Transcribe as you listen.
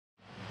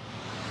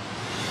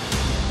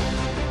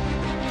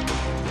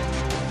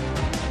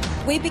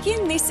We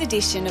begin this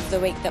edition of The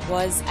Week That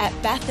Was at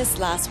Bathurst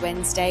last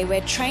Wednesday,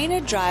 where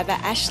trainer-driver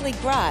Ashley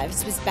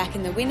Grives was back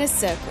in the winner's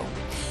circle.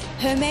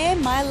 Her mare,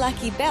 My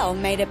Lucky Bell,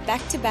 made it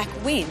back-to-back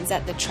wins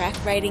at the track,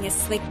 rating a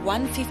slick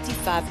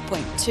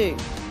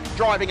 155.2.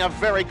 Driving a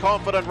very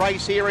confident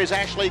race here is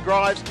Ashley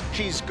Grives.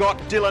 She's got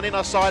Dylan in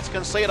her sights,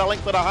 can see it a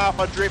length and a half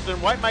adrift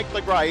and won't make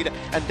the grade.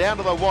 And down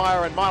to the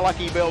wire, and My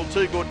Lucky Bell,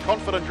 too good.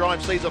 Confident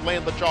drive sees it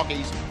land the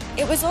jockeys.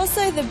 It was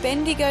also the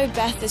Bendigo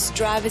Bathurst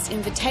Drivers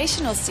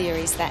Invitational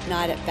Series that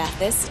night at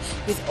Bathurst,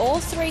 with all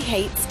three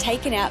heats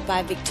taken out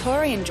by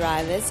Victorian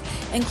drivers,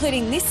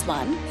 including this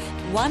one,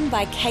 won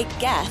by Kate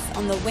Gath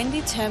on the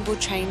Wendy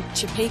Turnbull-trained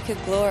Topeka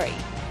Glory.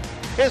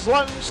 Is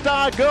Lone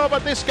Star Girl,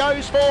 but this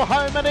goes for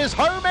home and is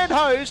home and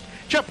host.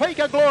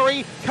 Topeka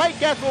Glory. Kate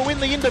Gath will win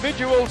the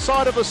individual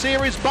side of the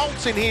series.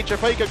 Bolts in here,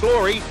 Topeka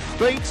Glory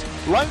beats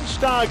Lone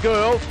Star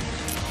Girl.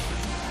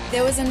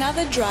 There was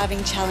another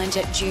driving challenge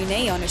at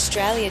Junee on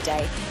Australia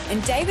Day,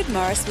 and David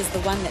Morris was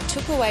the one that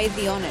took away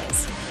the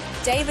honours.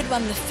 David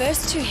won the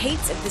first two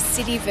heats of the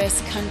City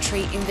vs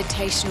Country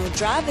Invitational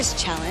Drivers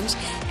Challenge,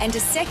 and a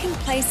second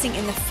placing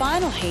in the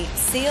final heat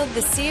sealed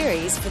the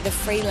series for the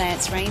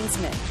freelance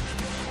reinsman.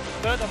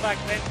 Further back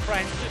then,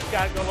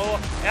 Francisco Galore.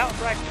 Al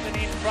Braxton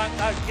in front,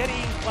 though,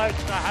 getting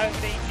close to home,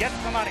 and he gets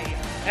the money.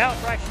 Al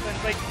Braxton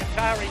beats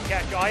Qatari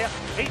Kashaya.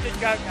 He did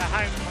go to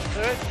home from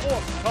third,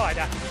 fourth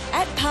Tider.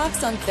 At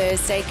Parks on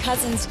Thursday,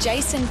 cousins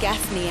Jason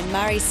Gaffney and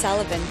Murray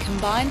Sullivan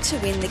combined to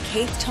win the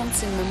Keith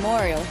Thompson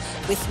Memorial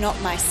with Not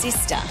My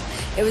Sister.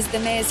 It was the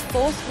mare's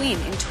fourth win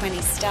in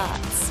 20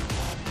 starts.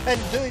 And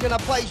Dugan a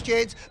place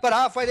chance, but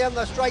halfway down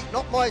the straight,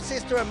 Not My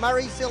Sister and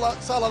Murray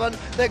Sullivan,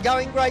 they're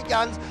going great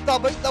guns. They'll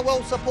beat the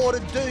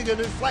well-supported Dugan,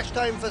 who flashed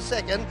home for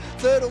second.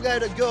 Third will go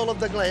to Girl of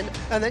the Glen,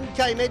 and then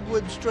came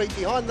Edward Street.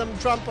 Behind them,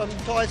 Trump and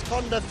Ty's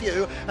Conda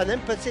Few, and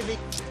then Pacific.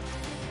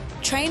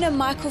 Trainer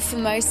Michael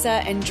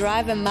Formosa and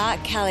driver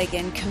Mark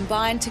Callaghan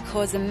combined to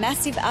cause a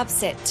massive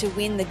upset to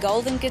win the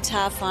Golden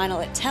Guitar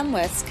final at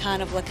Tamworth's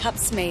Carnival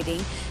Cups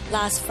meeting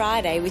last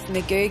Friday with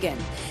McGugan.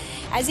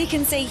 As you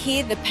can see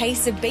here, the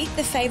pacer beat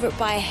the favourite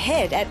by a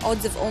head at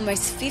odds of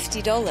almost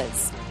 $50.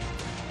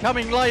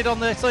 Coming late on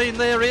the scene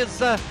there is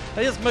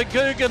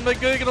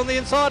McGugan on the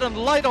inside, and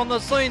late on the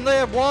scene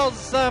there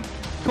was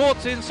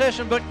Courts in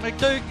Session, but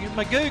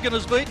McGugan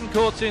has beaten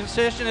Courts in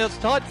Session. It's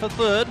tight for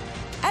third.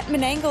 At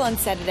Menangle on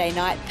Saturday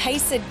night,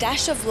 pacer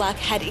Dash of Luck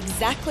had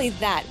exactly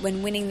that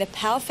when winning the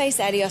Powerface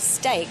Adios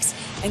Stakes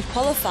and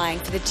qualifying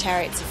for the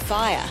Chariots of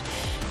Fire.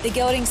 The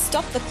gelding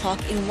stopped the clock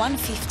in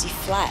 150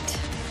 flat.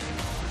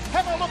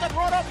 Have a look at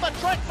right off the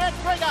track,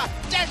 McGregor.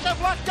 Dash of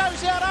Luck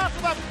goes out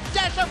after them.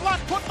 Dash of Luck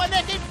put my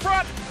neck in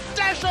front.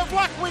 Dash of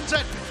Luck wins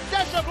it.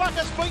 Dash of Luck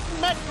has beaten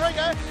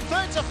McGregor.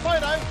 Third's a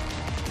photo.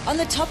 On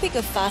the topic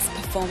of fast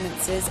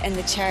performances and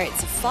the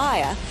Chariots of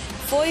Fire,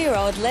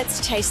 4-year-old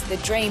Let's Chase the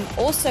Dream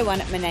also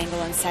won at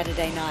Menangle on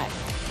Saturday night.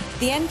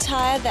 The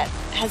entire that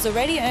has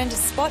already earned a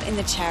spot in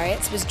the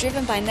Chariots was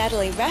driven by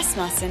Natalie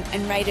Rasmussen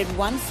and rated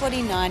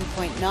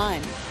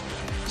 149.9.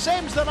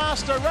 Sam's the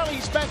Master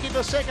rallies back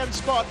into second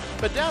spot,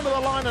 but down to the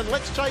line, and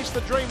Let's Chase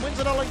the Dream wins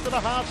in a length and a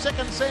half.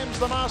 Second, Sam's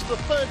the Master.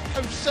 Third,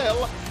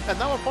 Cosell, and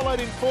they were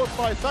followed in fourth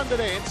by Thunder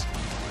Dance.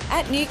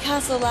 At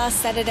Newcastle last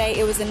Saturday,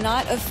 it was a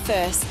night of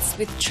firsts,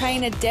 with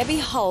trainer Debbie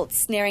Holt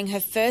snaring her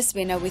first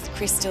winner with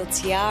Crystal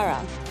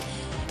Tiara.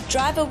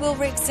 Driver Will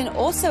Rickson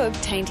also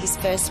obtained his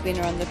first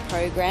winner on the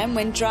program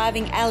when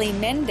driving Ali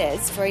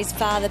Mendez for his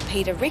father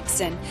Peter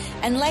Rickson,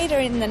 and later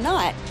in the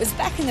night was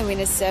back in the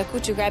winner's circle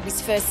to grab his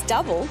first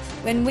double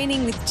when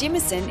winning with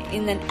Jimison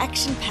in an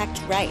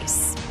action-packed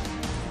race.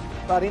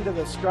 But into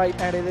the straight,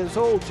 and it is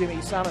all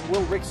Jimmy Sun, and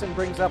Will Rickson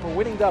brings up a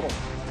winning double.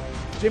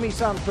 Jimmy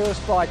Sun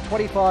first by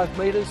 25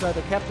 metres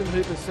over Captain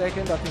Hooper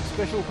second, I think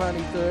Special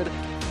Pony third.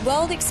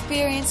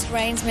 World-experienced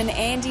reinsman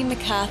Andy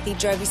McCarthy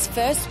drove his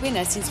first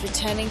winner since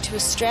returning to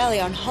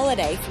Australia on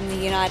holiday from the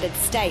United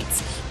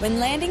States when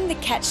landing the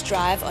catch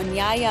drive on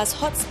Yaya's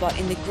hotspot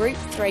in the Group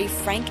 3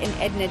 Frank and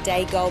Edna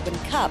Day Goulburn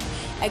Cup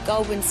at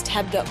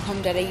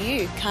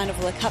goulburnstab.com.au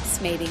Carnival Cups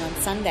meeting on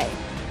Sunday.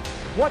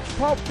 Watch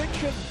Pulp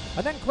Fiction,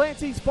 and then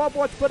Clancy's Bob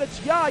Watch, but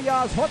it's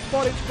Yaya's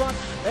hotspot in front,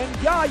 and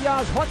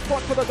Yaya's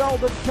hotspot for the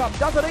Golden Cup.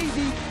 Does it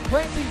easy.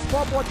 Clancy's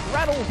Bob Watch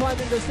rattles home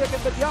into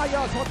second, but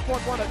Yaya's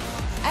hotspot won it.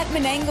 At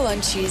Menangle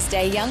on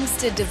Tuesday,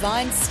 youngster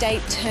Divine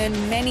State turned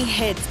many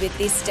heads with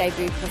this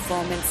debut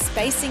performance,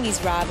 spacing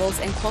his rivals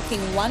and clocking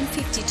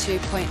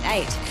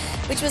 152.8,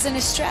 which was an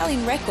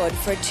Australian record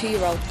for a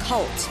 2-year-old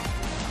colt.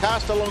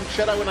 Cast a long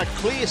shadow in a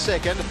clear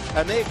second,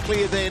 and they're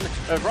clear then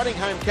of running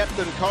home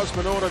Captain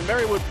Cosmonaut, and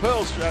Merrywood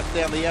Pearls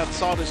down the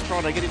outside is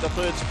trying to get into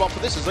third spot,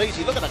 but this is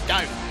easy. Look at it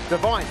go.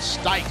 Divine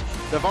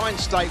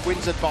State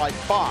wins it by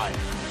 5.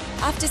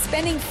 After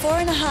spending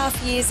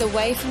 4.5 years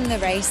away from the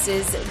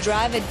races,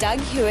 driver Doug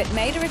Hewitt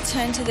made a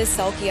return to the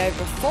sulky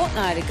over a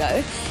fortnight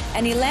ago,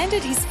 and he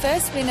landed his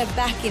first winner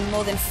back in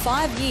more than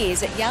 5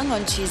 years at Young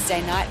on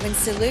Tuesday night when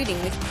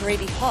saluting with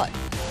Pretty Hot.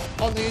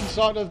 On the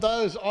inside of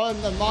those,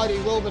 I'm the Mighty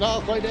Wilbur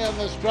halfway down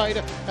the straight,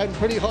 and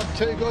Pretty Hot,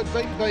 too good,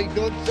 beat Be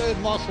Good, third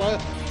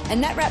Mosler.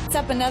 And that wraps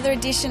up another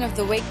edition of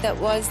The Week That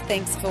Was.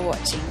 Thanks for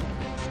watching.